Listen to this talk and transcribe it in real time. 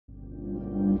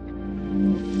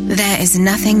is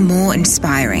nothing more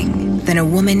inspiring than a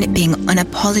woman being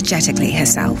unapologetically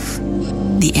herself.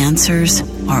 The answers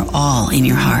are all in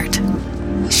your heart.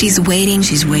 She's waiting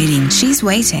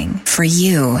for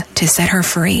you to set her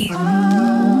free.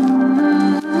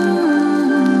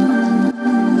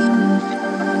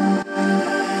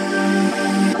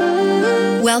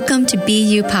 Welcome to Be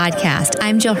You Podcast.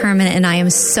 I'm Jill Herman, and I am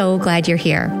so glad you're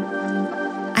here.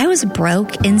 I was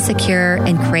broke, insecure,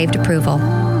 and craved approval.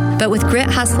 But with grit,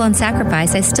 hustle, and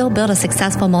sacrifice, I still built a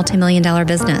successful multi-million-dollar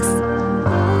business.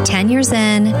 10 years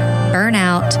in,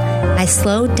 burnout, I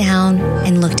slowed down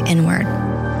and looked inward.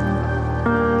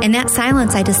 In that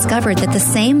silence, I discovered that the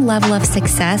same level of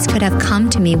success could have come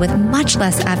to me with much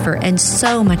less effort and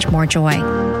so much more joy.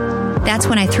 That's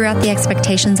when I threw out the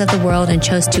expectations of the world and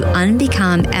chose to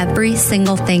unbecome every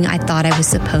single thing I thought I was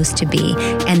supposed to be.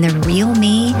 And the real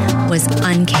me was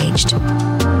uncaged.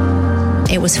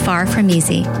 It was far from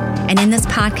easy. And in this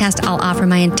podcast, I'll offer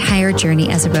my entire journey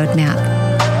as a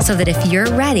roadmap so that if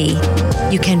you're ready,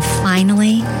 you can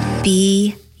finally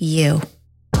be you.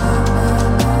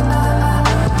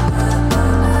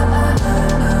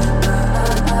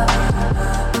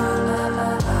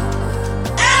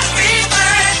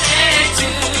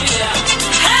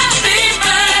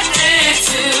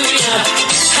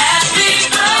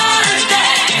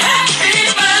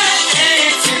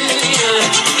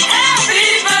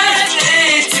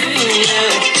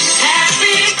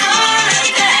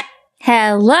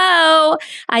 Hello.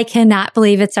 I cannot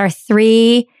believe it's our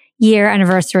 3-year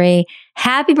anniversary.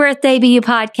 Happy birthday, Be You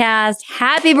Podcast.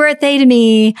 Happy birthday to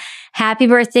me. Happy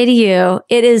birthday to you.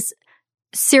 It is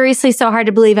seriously so hard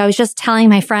to believe. I was just telling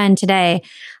my friend today,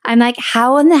 I'm like,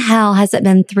 how in the hell has it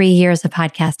been 3 years of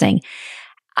podcasting?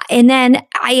 And then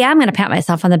I am going to pat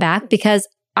myself on the back because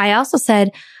I also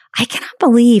said, I cannot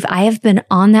believe I have been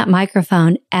on that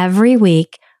microphone every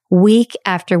week, week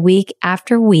after week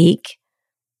after week,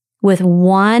 with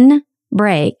one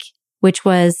break, which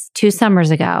was 2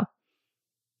 summers ago,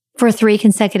 for 3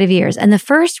 consecutive years. And the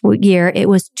first year, it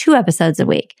was 2 episodes a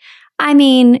week. I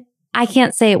mean, I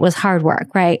can't say it was hard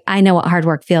work, right? I know what hard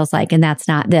work feels like, and that's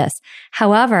not this.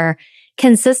 However,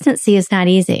 consistency is not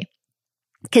easy.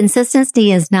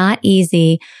 Consistency is not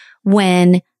easy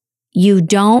when you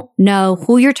don't know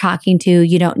who you're talking to.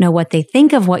 You don't know what they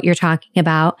think of what you're talking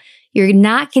about. You're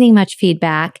not getting much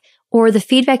feedback, or the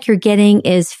feedback you're getting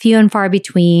is few and far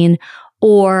between,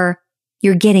 or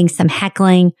you're getting some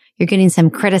heckling, you're getting some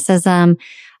criticism.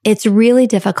 It's really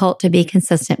difficult to be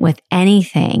consistent with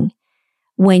anything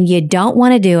when you don't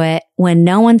want to do it, when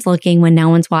no one's looking, when no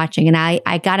one's watching. And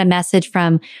I got a message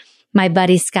from my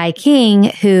buddy Sky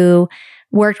King, who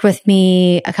worked with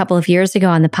me a couple of years ago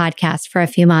on the podcast for a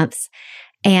few months.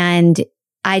 And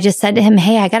I just said to him,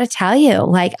 hey, I got to tell you,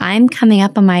 like, I'm coming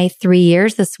up on my 3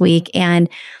 years this week, and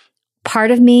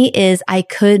part of me is I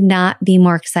could not be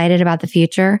more excited about the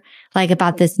future, like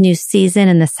about this new season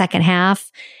and the second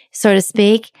half, so to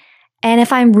speak. And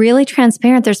if I'm really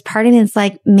transparent, there's part of me that's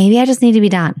like, maybe I just need to be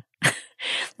done.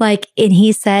 And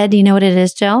he said, you know what it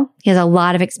is, Jill? He has a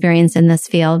lot of experience in this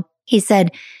field. He said,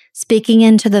 speaking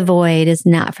into the void is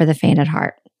not for the faint at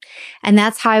heart. And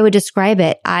that's how I would describe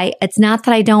it. It's not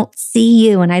that I don't see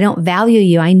you and I don't value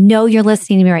you. I know you're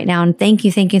listening to me right now, and thank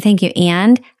you.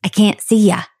 And I can't see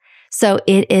you. So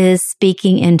it is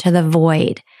speaking into the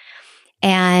void.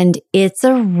 And it's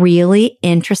a really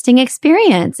interesting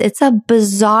experience. It's a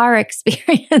bizarre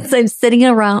experience. I'm sitting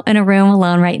around in a room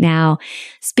alone right now,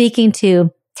 speaking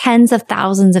to tens of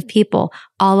thousands of people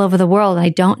all over the world. I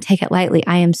don't take it lightly.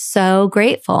 I am so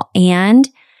grateful. And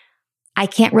I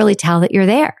can't really tell that you're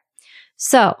there.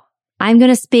 So I'm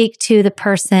going to speak to the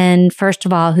person, first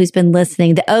of all, who's been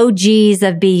listening, the OGs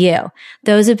of BU,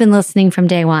 those who've been listening from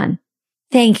day one.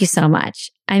 Thank you so much.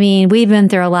 I mean, we've been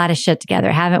through a lot of shit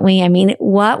together, haven't we? I mean,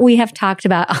 what we have talked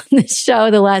about on this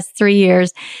show the last 3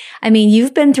 years. I mean,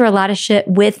 you've been through a lot of shit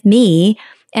with me,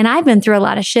 and I've been through a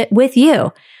lot of shit with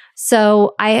you.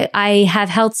 So I have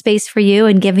held space for you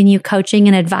and given you coaching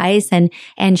and advice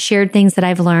and shared things that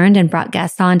I've learned and brought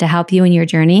guests on to help you in your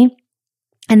journey.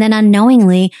 And then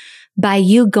unknowingly, by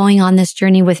you going on this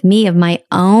journey with me of my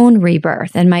own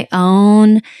rebirth and my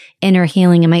own inner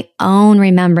healing and my own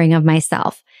remembering of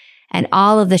myself and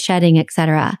all of the shedding,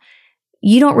 etc.,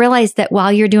 you don't realize that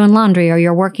while you're doing laundry or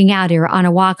you're working out or you're on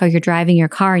a walk or you're driving your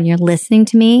car and you're listening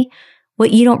to me,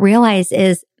 what you don't realize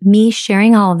is me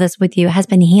sharing all of this with you has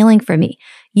been healing for me.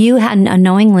 You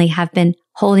unknowingly have been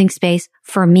holding space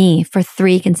for me for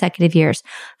 3 consecutive years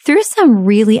through some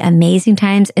really amazing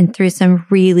times and through some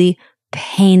really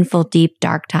painful, deep,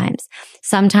 dark times.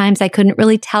 Sometimes I couldn't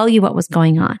really tell you what was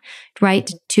going on,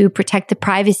 right? To protect the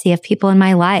privacy of people in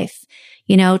my life.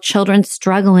 children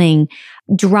struggling,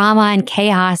 drama and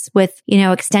chaos with,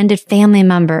 extended family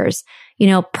members,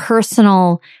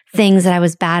 personal things that I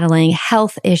was battling,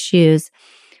 health issues,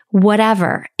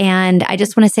 whatever. And I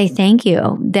just want to say thank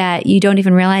you that you don't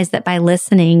even realize that by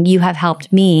listening, you have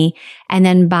helped me. And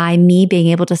then by me being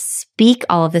able to speak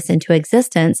all of this into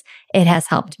existence, it has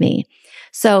helped me.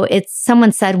 So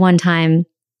someone said one time,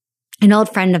 an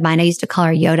old friend of mine, I used to call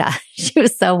her Yoda. She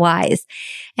was so wise.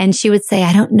 And she would say,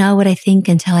 I don't know what I think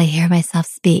until I hear myself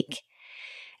speak.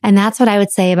 And that's what I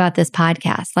would say about this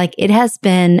podcast. Like, it has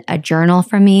been a journal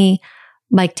for me,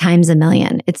 like times a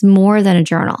million. It's more than a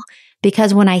journal,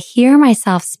 because when I hear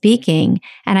myself speaking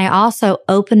and I also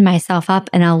open myself up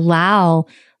and allow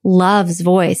love's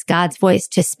voice, God's voice,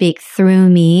 to speak through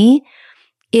me,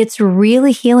 it's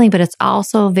really healing, but it's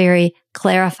also very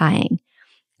clarifying.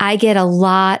 I get a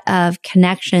lot of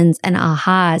connections and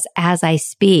ahas as I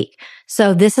speak.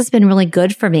 So this has been really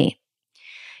good for me.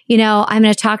 I'm going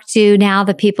to talk to now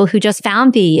the people who just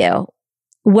found BU.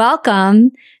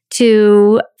 Welcome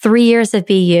to 3 years of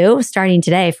BU, starting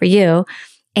today for you.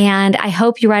 And I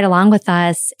hope you ride along with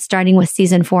us, starting with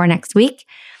season 4 next week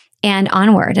and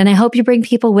onward. And I hope you bring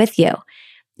people with you.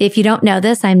 If you don't know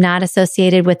this, I'm not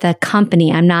associated with a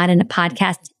company. I'm not in a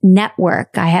podcast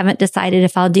network. I haven't decided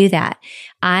if I'll do that.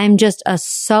 I'm just a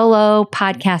solo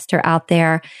podcaster out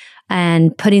there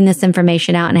and putting this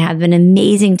information out. And I have an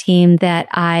amazing team that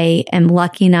I am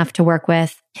lucky enough to work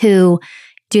with who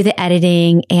do the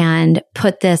editing and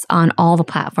put this on all the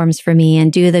platforms for me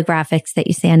and do the graphics that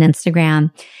you see on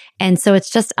Instagram. And so it's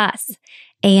just us.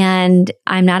 And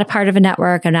I'm not a part of a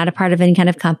network. I'm not a part of any kind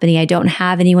of company. I don't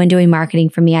have anyone doing marketing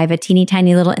for me. I have a teeny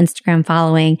tiny little Instagram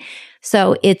following.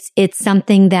 So it's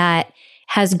something that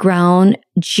has grown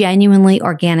genuinely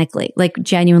organically. Like,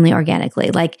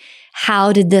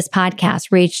 how did this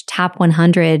podcast reach top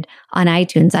 100 on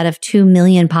iTunes out of 2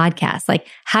 million podcasts? Like,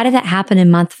 how did that happen in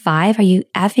month 5? Are you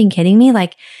effing kidding me?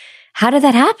 Like, how did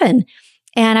that happen?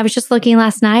 And I was just looking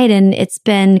last night, and it's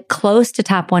been close to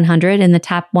top 100 in the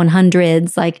top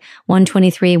 100s, like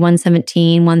 123,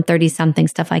 117, 130 something,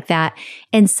 stuff like that,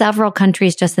 in several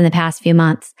countries just in the past few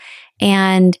months.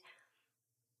 And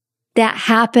that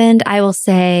happened, I will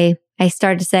say, I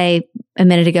started to say a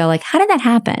minute ago, like, how did that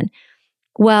happen?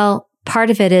 Well, part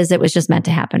of it is it was just meant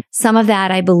to happen. Some of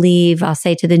that, I believe, I'll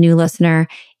say to the new listener,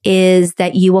 is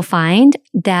that you will find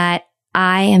that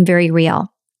I am very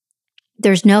real.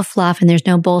 There's no fluff and there's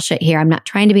no bullshit here. I'm not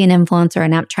trying to be an influencer.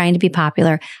 I'm not trying to be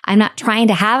popular. I'm not trying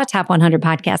to have a top 100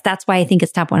 podcast. That's why I think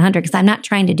it's top 100, because I'm not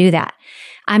trying to do that.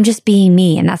 I'm just being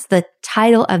me. And that's the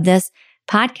title of this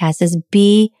podcast, is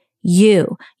Be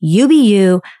You. You be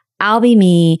you. I'll be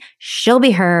me. She'll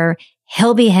be her.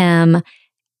 He'll be him.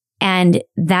 And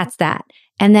that's that.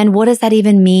 And then what does that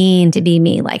even mean to be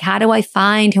me? Like, how do I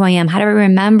find who I am? How do I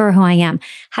remember who I am?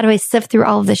 How do I sift through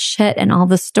all of the shit and all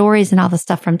the stories and all the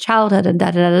stuff from childhood and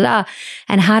da.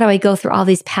 And how do I go through all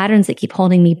these patterns that keep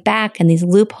holding me back and these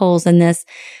loopholes and this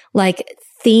like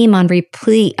theme on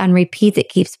repeat that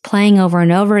keeps playing over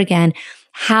and over again?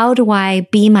 How do I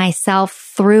be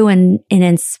myself through and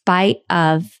in spite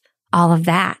of all of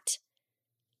that?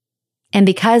 And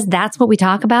because that's what we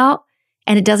talk about,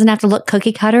 and it doesn't have to look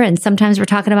cookie cutter. And sometimes we're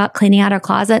talking about cleaning out our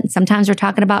closet. And sometimes we're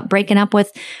talking about breaking up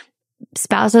with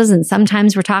spouses. And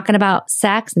sometimes we're talking about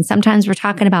sex. And sometimes we're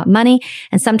talking about money.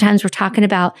 And sometimes we're talking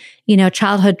about,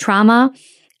 childhood trauma.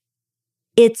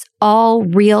 It's all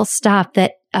real stuff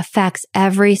that affects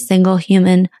every single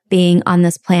human being on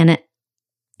this planet.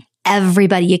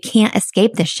 Everybody. You can't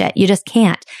escape this shit. You just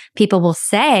can't. People will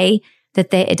say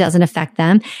that it doesn't affect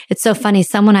them. It's so funny.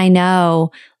 Someone I know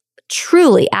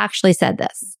truly actually said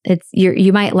this.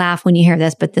 You might laugh when you hear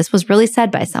this, but this was really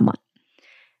said by someone.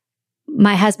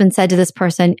 My husband said to this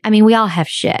person, I mean, we all have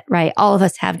shit, right? All of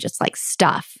us have just like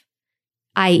stuff,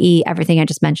 i.e. everything I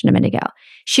just mentioned a minute ago.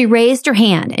 She raised her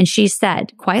hand and she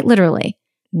said, quite literally,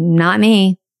 not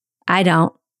me. I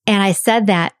don't. And I said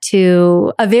that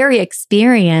to a very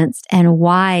experienced and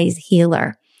wise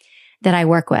healer that I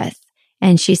work with.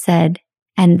 And she said,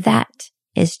 and that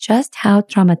is just how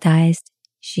traumatized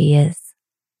she is.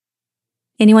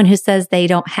 Anyone who says they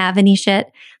don't have any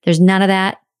shit, there's none of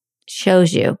that,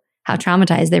 shows you how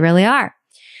traumatized they really are.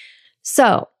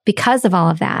 So because of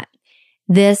all of that,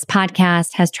 this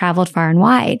podcast has traveled far and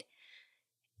wide.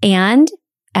 And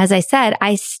as I said,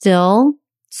 I still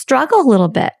struggle a little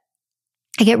bit.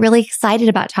 I get really excited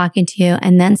about talking to you.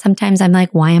 And then sometimes I'm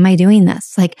like, why am I doing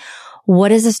this? Like,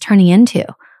 what is this turning into?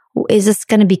 Is this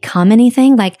going to become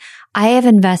anything? Like, I have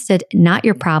invested, not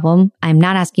your problem. I'm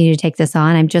not asking you to take this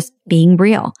on. I'm just being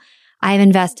real. I have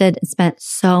invested and spent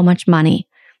so much money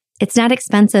It's not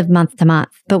expensive month to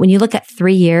month. But when you look at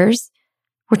 3 years,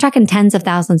 we're talking tens of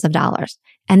thousands of dollars.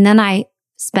 And then I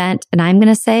spent, and I'm going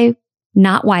to say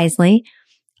not wisely,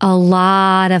 a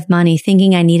lot of money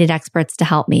thinking I needed experts to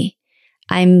help me.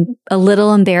 I'm a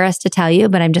little embarrassed to tell you,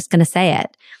 but I'm just going to say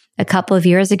it. A couple of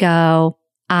years ago,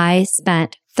 I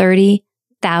spent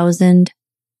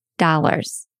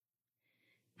 $30,000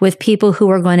 with people who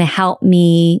were going to help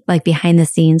me, like behind the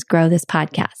scenes, grow this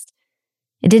podcast.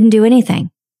 It didn't do anything.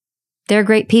 They're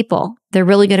great people. They're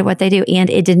really good at what they do, and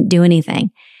it didn't do anything.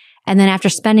 And then after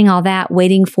spending all that,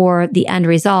 waiting for the end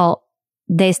result,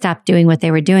 they stopped doing what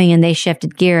they were doing and they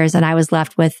shifted gears, and I was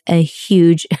left with a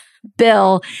huge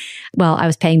bill. Well, I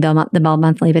was paying the bill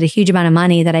monthly, but a huge amount of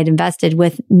money that I'd invested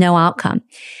with no outcome.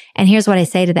 And here's what I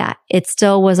say to that. It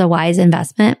still was a wise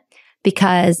investment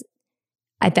because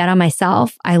I bet on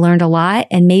myself. I learned a lot,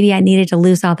 and maybe I needed to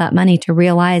lose all that money to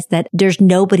realize that there's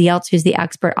nobody else who's the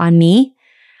expert on me,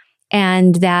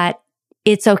 and that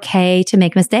it's okay to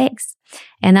make mistakes.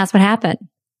 And that's what happened.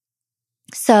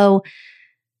 So,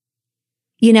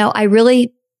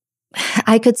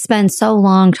 I could spend so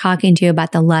long talking to you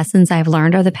about the lessons I've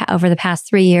learned over the past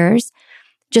 3 years,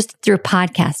 just through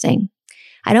podcasting.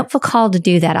 I don't feel called to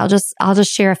do that. I'll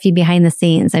just share a few behind the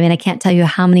scenes. I mean, I can't tell you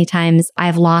how many times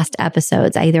I've lost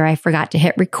episodes. Either I forgot to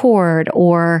hit record,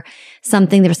 or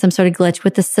there was some sort of glitch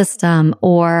with the system,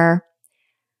 or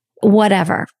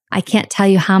whatever. I can't tell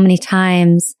you how many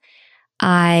times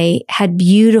I had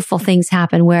beautiful things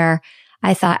happen where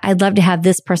I thought, I'd love to have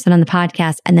this person on the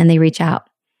podcast, and then they reach out.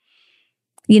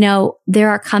 There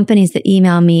are companies that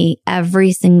email me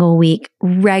every single week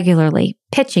regularly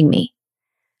pitching me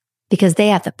because they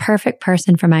have the perfect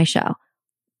person for my show.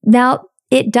 Now,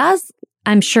 it does,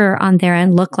 I'm sure, on their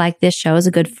end look like this show is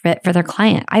a good fit for their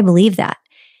client. I believe that.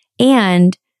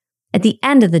 And at the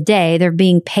end of the day, they're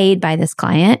being paid by this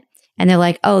client, and they're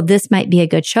like, oh, this might be a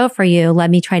good show for you. Let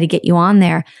me try to get you on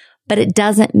there. But it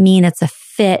doesn't mean it's a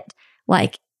fit,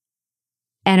 like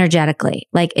energetically.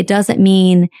 Like, it doesn't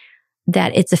mean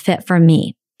that it's a fit for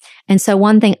me. And so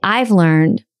one thing I've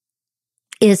learned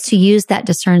is to use that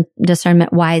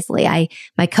discernment wisely.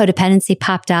 My codependency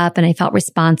popped up, and I felt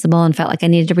responsible and felt like I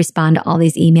needed to respond to all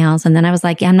these emails. And then I was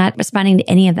like, yeah, I'm not responding to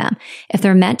any of them. If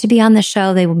they're meant to be on the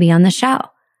show, they will be on the show.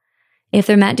 If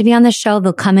they're meant to be on the show,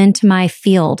 they'll come into my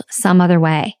field some other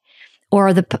way,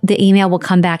 or the email will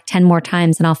come back 10 more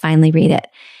times and I'll finally read it.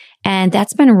 And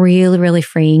that's been really, really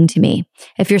freeing to me.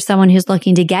 If you're someone who's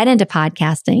looking to get into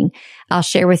podcasting, I'll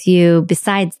share with you,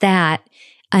 besides that,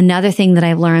 another thing that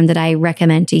I've learned that I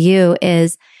recommend to you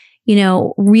is,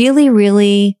 really,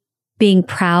 really being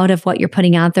proud of what you're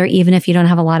putting out there, even if you don't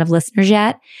have a lot of listeners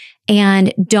yet.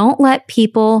 And don't let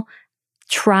people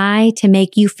try to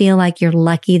make you feel like you're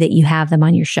lucky that you have them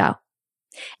on your show.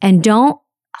 And don't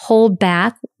hold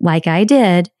back, like I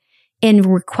did, in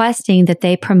requesting that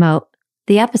they promote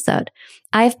the episode.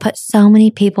 I've put so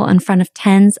many people in front of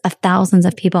tens of thousands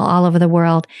of people all over the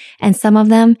world, and some of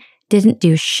them didn't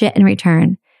do shit in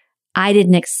return. I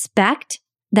didn't expect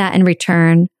that in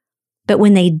return, but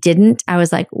when they didn't, I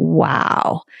was like,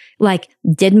 wow. Like,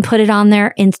 didn't put it on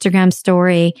their Instagram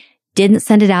story, didn't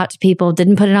send it out to people,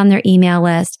 didn't put it on their email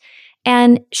list.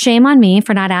 And shame on me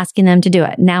for not asking them to do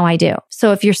it. Now I do.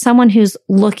 So if you're someone who's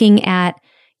looking at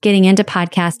getting into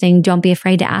podcasting, don't be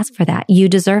afraid to ask for that. You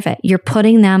deserve it. You're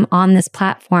putting them on this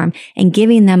platform and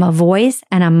giving them a voice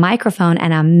and a microphone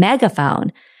and a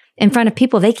megaphone in front of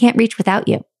people they can't reach without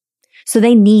you. So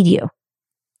they need you.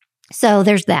 So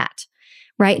there's that.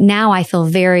 Right now, I feel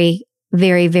very,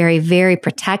 very, very, very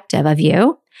protective of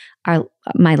you,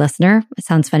 my listener. It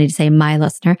sounds funny to say my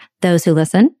listener, those who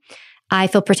listen. I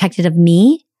feel protective of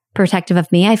me.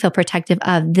 I feel protective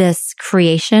of this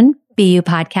creation, BU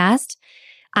podcast.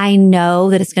 I know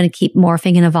that it's going to keep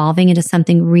morphing and evolving into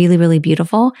something really, really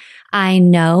beautiful. I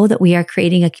know that we are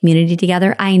creating a community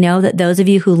together. I know that those of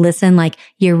you who listen, like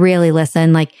you really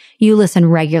listen, like you listen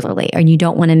regularly and you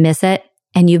don't want to miss it,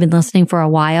 and you've been listening for a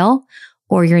while,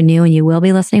 or you're new and you will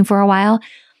be listening for a while.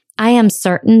 I am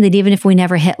certain that even if we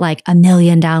never hit like 1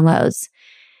 million downloads,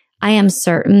 I am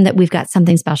certain that we've got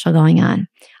something special going on.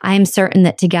 I am certain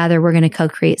that together we're going to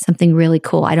co-create something really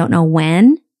cool. I don't know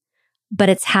when, but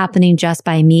it's happening just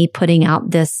by me putting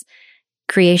out this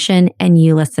creation and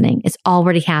you listening. It's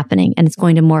already happening, and it's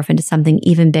going to morph into something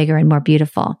even bigger and more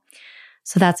beautiful.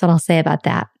 So that's what I'll say about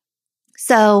that.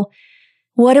 So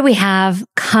what do we have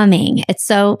coming? It's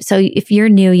so if you're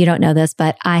new, you don't know this,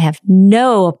 but I have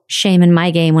no shame in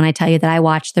my game when I tell you that I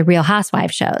watch the Real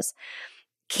Housewives shows.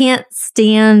 Can't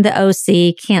stand the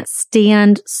OC, can't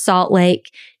stand Salt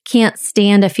Lake, can't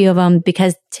stand a few of them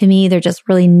because to me, they're just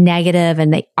really negative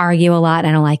and they argue a lot. And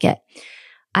I don't like it.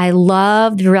 I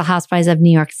love the Real Housewives of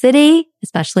New York City,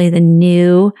 especially the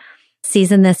new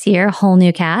season this year, whole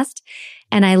new cast.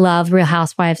 And I love Real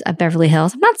Housewives of Beverly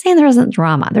Hills. I'm not saying there isn't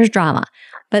drama. There's drama.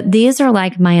 But these are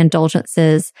like my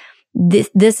indulgences.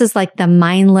 This is like the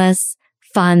mindless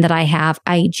fun that I have.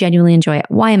 I genuinely enjoy it.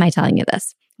 Why am I telling you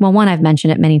this? Well, one, I've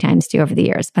mentioned it many times too over the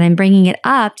years, but I'm bringing it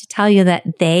up to tell you that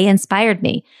they inspired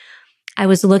me. I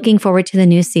was looking forward to the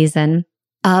new season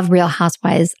of Real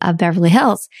Housewives of Beverly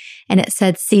Hills, and it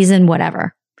said season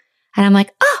whatever. And I'm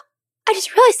like, oh, I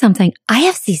just realized something. I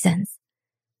have seasons.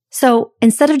 So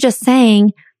instead of just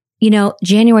saying,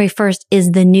 January 1st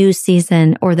is the new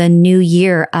season or the new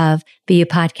year of BU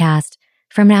Podcast,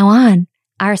 from now on,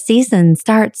 our season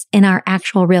starts in our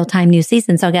actual real-time new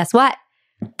season. So guess what?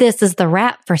 This is the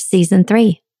wrap for season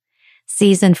 3.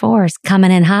 Season 4 is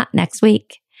coming in hot next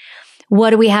week.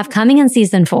 What do we have coming in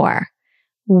season 4?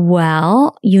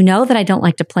 Well, you know that I don't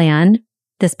like to plan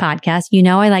this podcast. You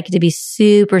know I like it to be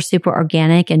super, super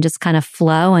organic and just kind of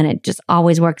flow, and it just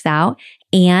always works out.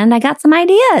 And I got some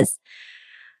ideas.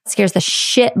 It scares the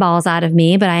shit balls out of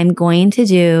me, but I'm going to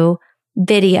do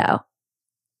video.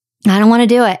 I don't want to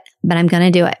do it, but I'm going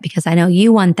to do it because I know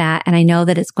you want that, and I know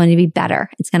that it's going to be better.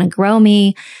 It's going to grow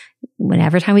me.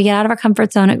 Whenever time we get out of our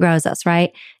comfort zone, it grows us,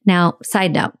 right? Now,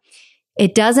 side note,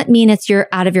 it doesn't mean you're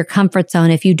out of your comfort zone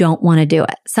if you don't want to do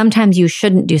it. Sometimes you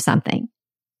shouldn't do something.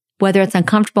 Whether it's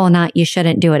uncomfortable or not, you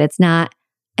shouldn't do it. It's not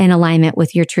in alignment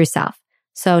with your true self.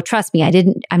 So trust me,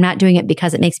 I'm not doing it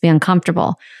because it makes me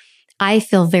uncomfortable. I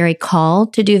feel very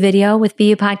called to do video with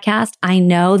BU Podcast. I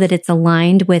know that it's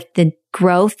aligned with the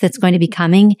growth that's going to be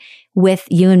coming with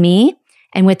you and me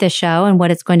and with this show and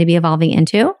what it's going to be evolving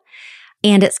into.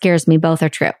 And it scares me. Both are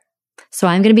true. So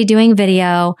I'm going to be doing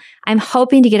video. I'm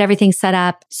hoping to get everything set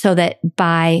up so that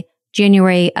by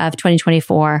January of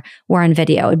 2024, we're on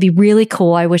video. It'd be really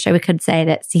cool. I wish I could say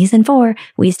that season 4,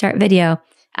 we start video.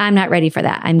 I'm not ready for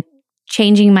that. I'm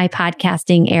changing my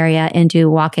podcasting area into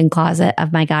walk-in closet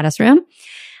of my goddess room.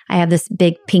 I have this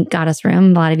big pink goddess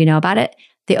room. A lot of you know about it.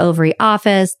 The ovary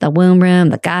office, the womb room,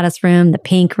 the goddess room, the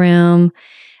pink room.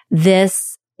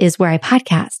 This is where I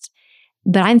podcast.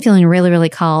 But I'm feeling really, really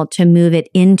called to move it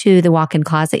into the walk-in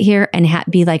closet here and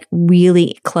be like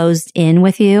really closed in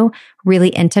with you, really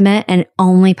intimate, and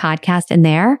only podcast in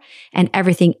there. And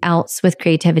everything else with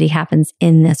creativity happens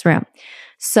in this room.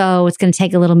 So it's going to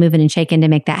take a little moving and shaking to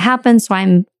make that happen. So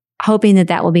I'm hoping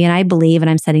that will be, and I believe, and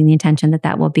I'm setting the intention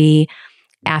that will be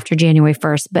after January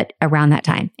 1st, but around that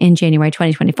time in January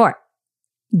 2024.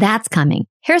 That's coming.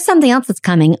 Here's something else that's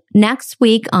coming next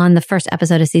week on the first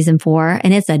episode of season 4,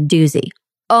 and it's a doozy.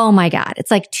 Oh my God.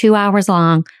 It's like 2 hours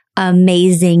long.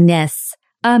 Amazingness.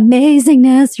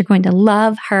 You're going to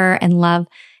love her and love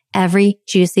every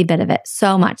juicy bit of it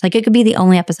so much. Like it could be the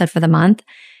only episode for the month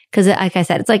because like I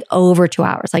said, it's like over 2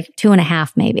 hours, like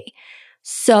 2.5 maybe.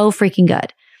 So freaking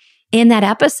good. In that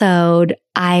episode,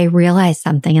 I realized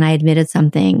something and I admitted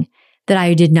something that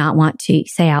I did not want to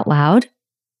say out loud.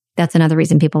 That's another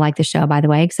reason people like the show, by the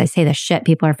way, because I say the shit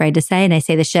people are afraid to say and I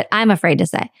say the shit I'm afraid to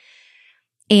say.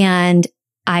 And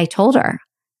I told her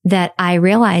that I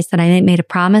realized that I made a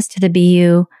promise to the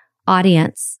BU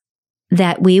audience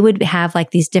that we would have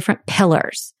like these different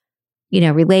pillars,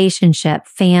 relationship,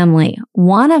 family.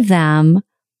 One of them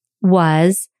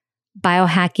was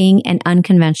biohacking and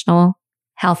unconventional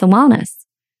health and wellness.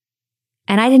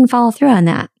 And I didn't follow through on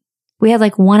that. We had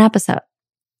like one episode.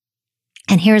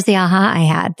 And here's the aha I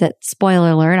had that,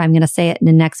 spoiler alert, I'm going to say it in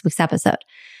the next week's episode.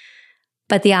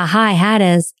 But the aha I had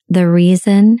is the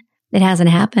reason it hasn't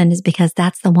happened is because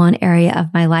that's the one area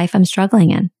of my life I'm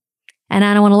struggling in. And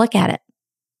I don't want to look at it.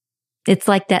 It's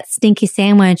like that stinky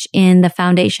sandwich in the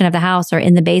foundation of the house or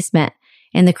in the basement,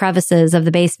 in the crevices of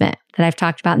the basement that I've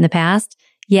talked about in the past.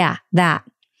 Yeah, that.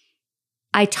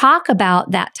 I talk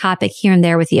about that topic here and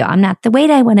there with you. I'm not the weight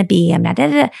I want to be. I'm not,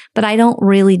 but I don't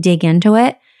really dig into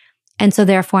it. And so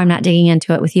therefore, I'm not digging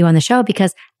into it with you on the show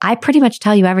because I pretty much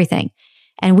tell you everything.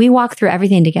 And we walk through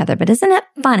everything together. But isn't it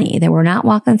funny that we're not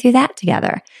walking through that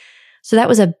together? So that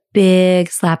was a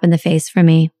big slap in the face for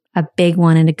me, a big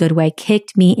one in a good way,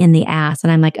 kicked me in the ass.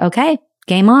 And I'm like, okay,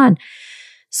 game on.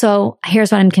 So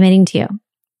here's what I'm committing to you.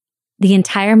 The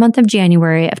entire month of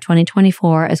January of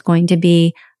 2024 is going to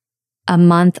be a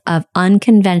month of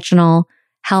unconventional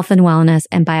health and wellness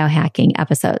and biohacking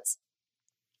episodes.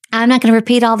 I'm not going to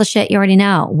repeat all the shit you already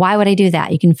know. Why would I do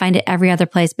that? You can find it every other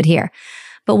place but here.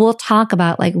 But we'll talk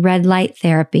about like red light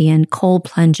therapy and cold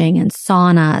plunging and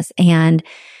saunas and,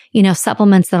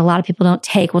 supplements that a lot of people don't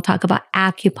take. We'll talk about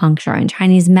acupuncture and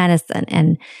Chinese medicine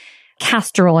and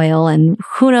castor oil and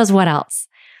who knows what else.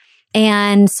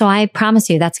 And so I promise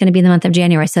you that's going to be the month of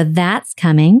January. So that's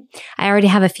coming. I already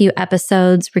have a few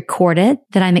episodes recorded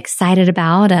that I'm excited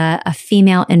about. A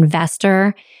female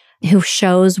investor who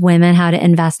shows women how to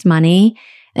invest money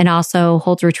and also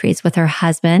holds retreats with her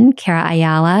husband, Kara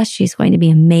Ayala. She's going to be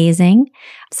amazing.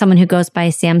 Someone who goes by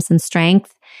Samson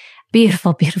Strength.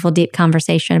 Beautiful, beautiful, deep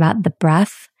conversation about the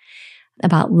breath,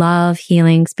 about love,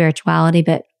 healing, spirituality,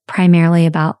 but primarily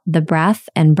about the breath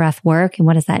and breath work and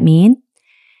what does that mean?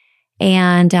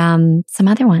 And some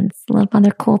other ones, a little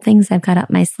other cool things I've got up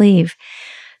my sleeve.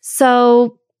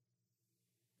 So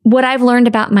what I've learned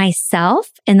about myself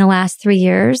in the last 3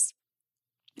 years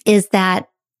is that,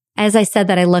 as I said,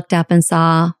 that I looked up and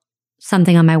saw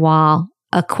something on my wall,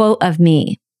 a quote of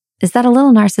me. Is that a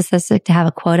little narcissistic to have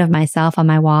a quote of myself on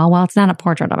my wall? Well, it's not a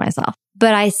portrait of myself.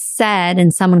 But I said,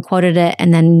 and someone quoted it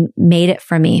and then made it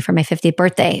for me for my 50th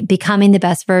birthday, becoming the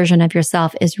best version of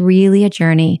yourself is really a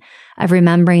journey of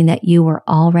remembering that you were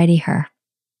already her.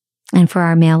 And for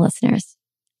our male listeners,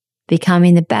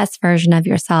 becoming the best version of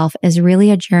yourself is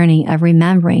really a journey of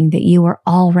remembering that you were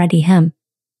already him.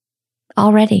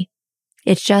 Already.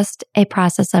 It's just a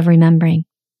process of remembering.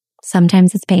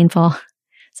 Sometimes it's painful.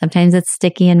 Sometimes it's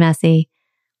sticky and messy,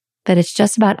 but it's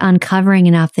just about uncovering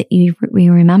enough that we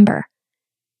remember.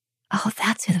 Oh,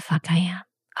 that's who the fuck I am.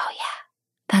 Oh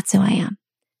yeah, that's who I am.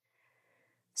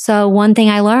 So one thing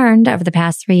I learned over the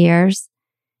past 3 years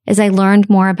is I learned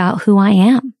more about who I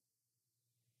am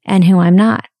and who I'm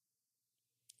not,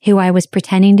 who I was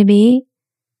pretending to be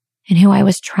and who I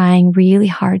was trying really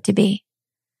hard to be,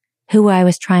 who I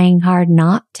was trying hard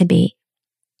not to be.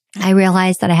 I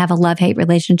realized that I have a love-hate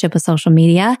relationship with social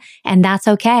media, and that's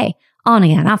okay. On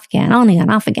again, off again, on again,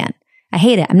 off again. I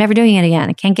hate it. I'm never doing it again.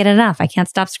 I can't get enough. I can't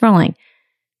stop scrolling.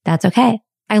 That's okay.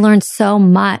 I learned so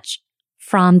much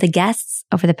from the guests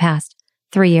over the past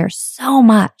 3 years. So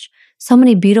much. So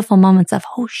many beautiful moments of,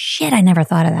 oh shit, I never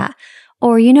thought of that.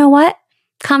 Or you know what?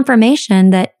 Confirmation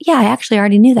that, yeah, I actually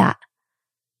already knew that.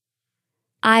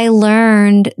 I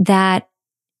learned that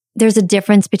there's a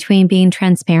difference between being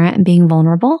transparent and being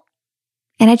vulnerable.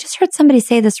 And I just heard somebody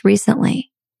say this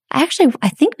recently. I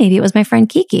think maybe it was my friend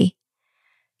Kiki.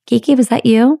 Kiki, was that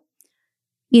you?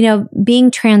 You know,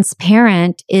 being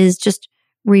transparent is just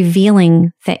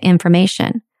revealing the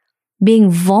information. Being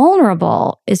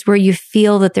vulnerable is where you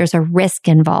feel that there's a risk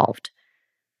involved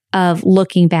of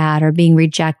looking bad or being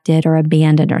rejected or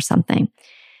abandoned or something.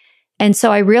 And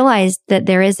so I realized that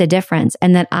there is a difference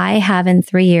and that I have in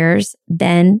 3 years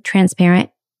been transparent,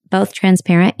 both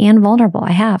transparent and vulnerable.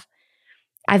 I have.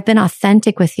 I've been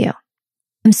authentic with you.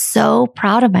 I'm so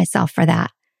proud of myself for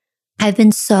that. I've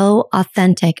been so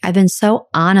authentic. I've been so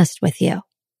honest with you.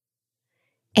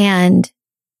 And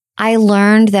I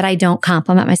learned that I don't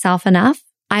compliment myself enough.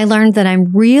 I learned that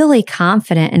I'm really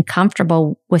confident and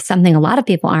comfortable with something a lot of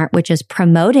people aren't, which is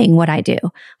promoting what I do,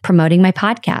 promoting my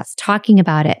podcast, talking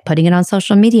about it, putting it on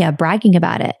social media, bragging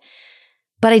about it.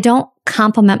 But I don't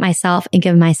compliment myself and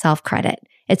give myself credit.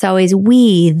 It's always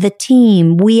we, the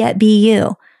team, we at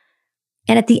BU.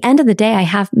 And at the end of the day, I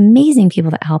have amazing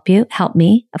people that help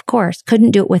me, of course.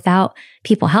 Couldn't do it without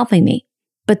people helping me.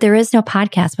 But there is no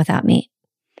podcast without me.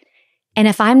 And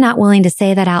if I'm not willing to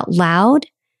say that out loud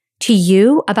to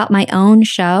you about my own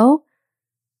show,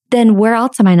 then where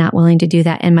else am I not willing to do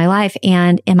that in my life?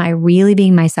 And am I really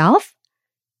being myself?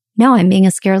 No, I'm being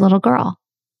a scared little girl.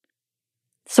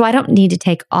 So I don't need to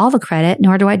take all the credit,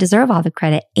 nor do I deserve all the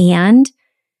credit. And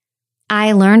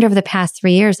I learned over the past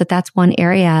 3 years that that's one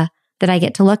area that I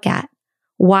get to look at.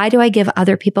 Why do I give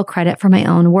other people credit for my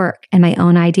own work and my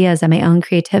own ideas and my own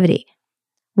creativity?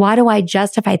 Why do I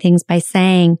justify things by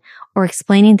saying or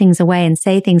explaining things away and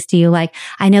say things to you like,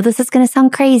 I know this is going to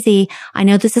sound crazy. I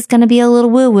know this is going to be a little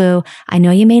woo-woo. I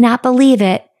know you may not believe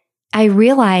it. I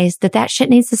realize that shit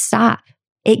needs to stop.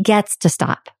 It gets to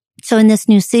stop. So in this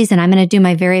new season, I'm going to do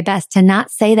my very best to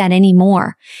not say that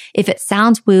anymore. If it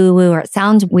sounds woo-woo or it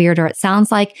sounds weird or it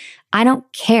sounds like, I don't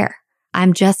care.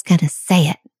 I'm just going to say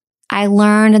it. I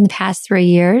learned in the past 3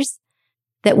 years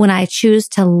that when I choose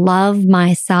to love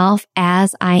myself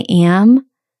as I am,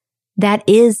 that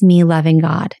is me loving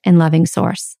God and loving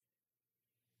Source,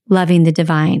 loving the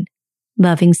divine,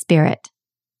 loving spirit,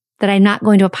 that I'm not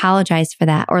going to apologize for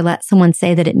that or let someone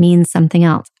say that it means something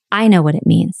else. I know what it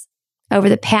means. Over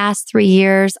the past 3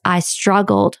 years, I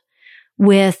struggled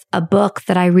with a book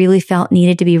that I really felt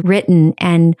needed to be written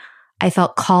and I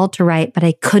felt called to write, but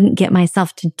I couldn't get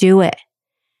myself to do it.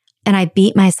 And I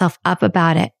beat myself up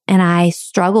about it. And I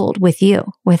struggled with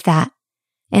that.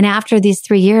 And after these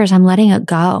 3 years, I'm letting it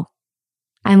go.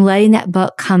 I'm letting that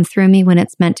book come through me when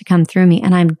it's meant to come through me.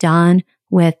 And I'm done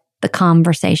with the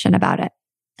conversation about it.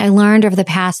 I learned over the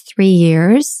past 3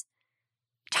 years,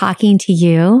 talking to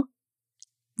you,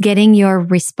 getting your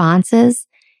responses,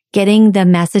 getting the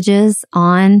messages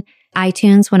on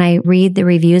iTunes when I read the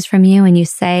reviews from you and you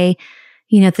say,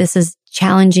 this is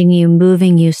challenging you,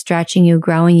 moving you, stretching you,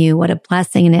 growing you. What a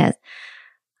blessing it is.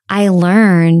 I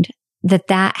learned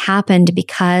that happened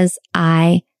because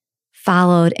I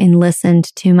followed and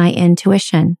listened to my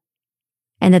intuition,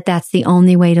 and that's the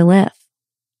only way to live,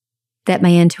 that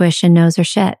my intuition knows her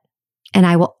shit. And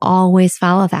I will always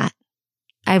follow that.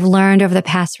 I've learned over the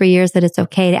past 3 years that it's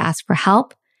okay to ask for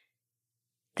help,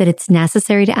 that it's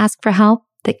necessary to ask for help,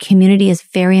 that community is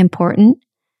very important.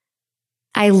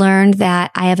 I learned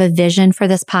that I have a vision for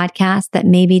this podcast that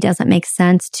maybe doesn't make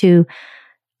sense to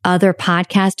other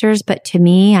podcasters, but to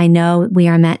me, I know we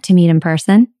are meant to meet in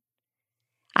person.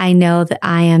 I know that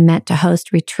I am meant to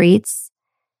host retreats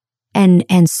and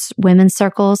women's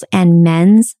circles and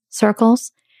men's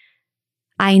circles.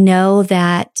 I know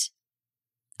that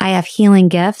I have healing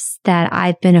gifts that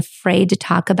I've been afraid to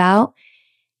talk about,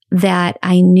 that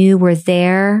I knew were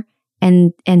there,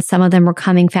 and some of them were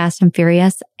coming fast and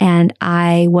furious, and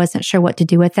I wasn't sure what to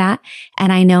do with that.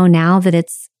 And I know now that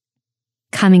it's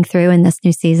coming through in this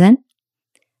new season,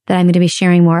 that I'm going to be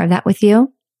sharing more of that with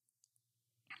you.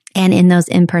 And in those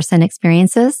in-person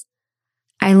experiences,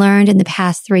 I learned in the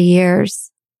past 3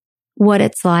 years what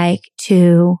it's like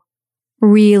to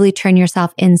really turn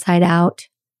yourself inside out.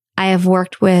 I have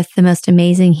worked with the most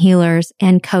amazing healers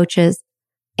and coaches,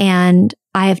 and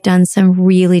I have done some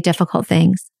really difficult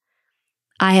things.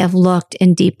 I have looked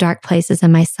in deep, dark places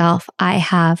in myself. I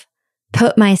have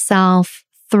put myself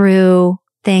through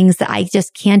things that I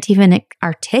just can't even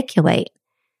articulate.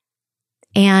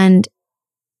 And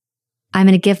I'm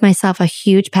going to give myself a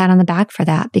huge pat on the back for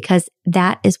that, because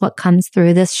that is what comes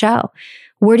through this show.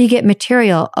 Where do you get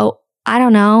material? Oh, I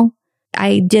don't know.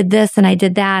 I did this and I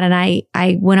did that. And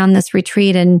I went on this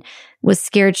retreat and was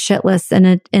scared shitless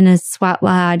in a sweat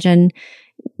lodge and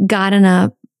got in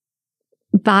a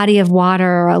body of water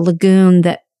or a lagoon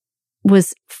that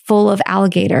was full of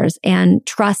alligators and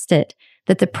trusted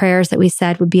that the prayers that we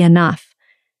said would be enough.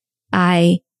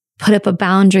 I put up a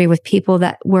boundary with people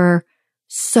that were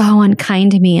so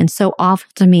unkind to me and so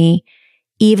awful to me,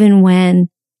 even when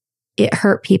it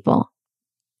hurt people.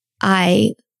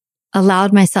 I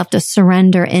allowed myself to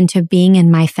surrender into being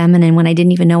in my feminine when I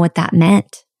didn't even know what that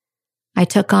meant. I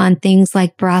took on things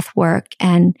like breath work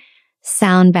and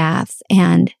sound baths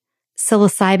and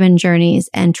psilocybin journeys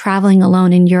and traveling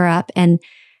alone in Europe. And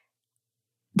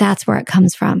that's where it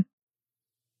comes from.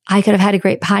 I could have had a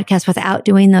great podcast without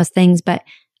doing those things, but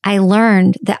I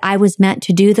learned that I was meant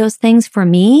to do those things for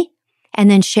me and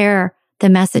then share the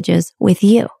messages with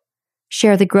you,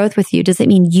 share the growth with you. Does it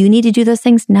mean you need to do those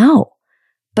things? No,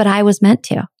 but I was meant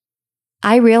to.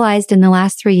 I realized in the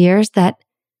last 3 years that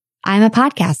I'm a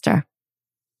podcaster.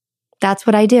 That's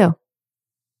what I do.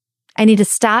 I need to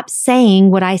stop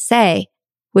saying what I say,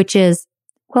 which is,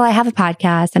 well, I have a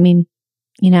podcast. I mean,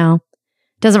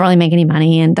 doesn't really make any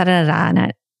money and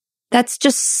da-da-da-da. That's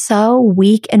just so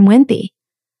weak and wimpy.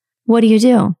 What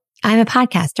do? I'm a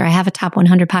podcaster. I have a top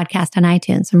 100 podcast on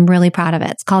iTunes. I'm really proud of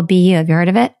it. It's called Be You. Have you heard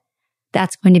of it?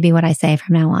 That's going to be what I say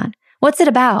from now on. What's it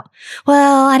about?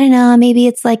 Well, I don't know. Maybe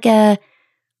it's like I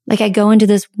go into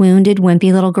this wounded,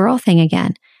 wimpy little girl thing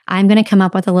again. I'm going to come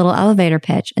up with a little elevator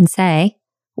pitch and say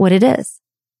what it is.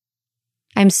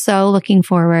 I'm so looking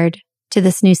forward to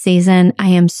this new season. I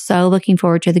am so looking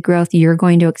forward to the growth you're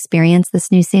going to experience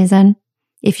this new season.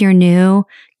 If you're new,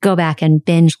 go back and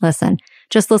binge listen.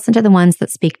 Just listen to the ones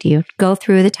that speak to you. Go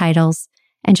through the titles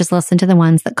and just listen to the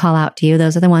ones that call out to you.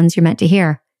 Those are the ones you're meant to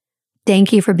hear.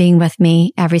 Thank you for being with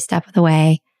me every step of the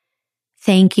way.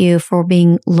 Thank you for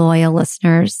being loyal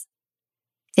listeners.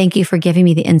 Thank you for giving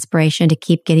me the inspiration to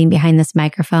keep getting behind this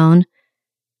microphone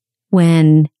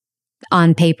when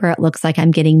on paper it looks like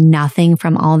I'm getting nothing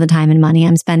from all the time and money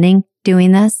I'm spending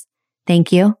doing this.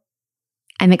 Thank you.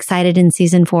 I'm excited in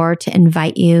season 4 to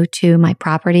invite you to my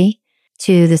property,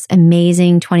 to this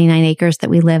amazing 29 acres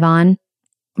that we live on.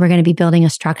 We're going to be building a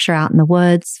structure out in the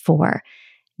woods for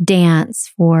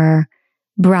dance, for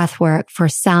breath work, for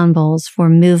sound bowls, for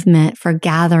movement, for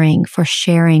gathering, for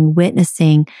sharing,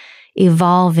 witnessing,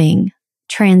 evolving,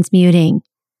 transmuting.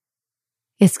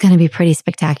 It's going to be pretty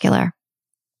spectacular.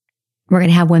 We're going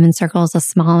to have women's circles as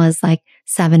small as like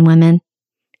 7 women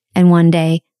and one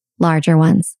day larger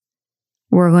ones.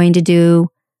 We're going to do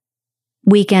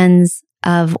weekends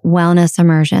of wellness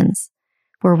immersions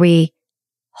where we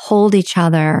hold each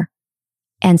other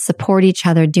and support each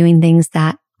other doing things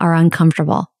that are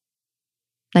uncomfortable,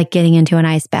 like getting into an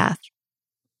ice bath,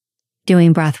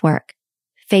 doing breath work,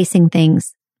 facing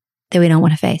things that we don't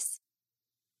want to face.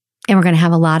 And we're going to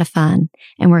have a lot of fun,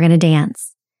 and we're going to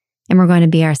dance, and we're going to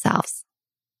be ourselves.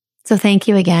 So thank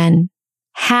you again.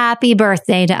 Happy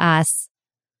birthday to us.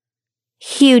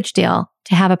 Huge deal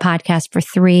to have a podcast for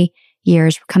 3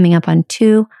 years. We're coming up on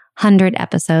 200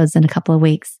 episodes in a couple of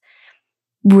weeks.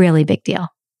 Really big deal.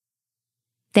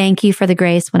 Thank you for the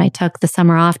grace when I took the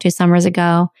summer off 2 summers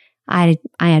ago. I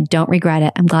don't regret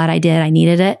it. I'm glad I did. I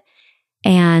needed it.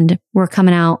 And we're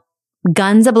coming out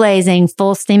guns a-blazing,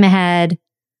 full steam ahead,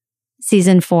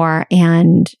 season 4,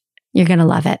 and you're going to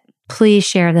love it. Please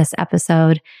share this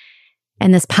episode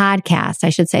and this podcast, I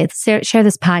should say. Share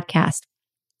this podcast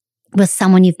with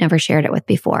someone you've never shared it with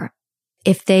before.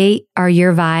 If they are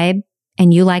your vibe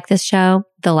and you like this show,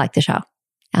 they'll like the show.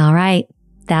 All right.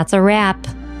 That's a wrap.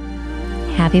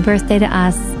 Happy birthday to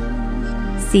us.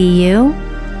 See you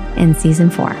in season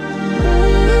 4.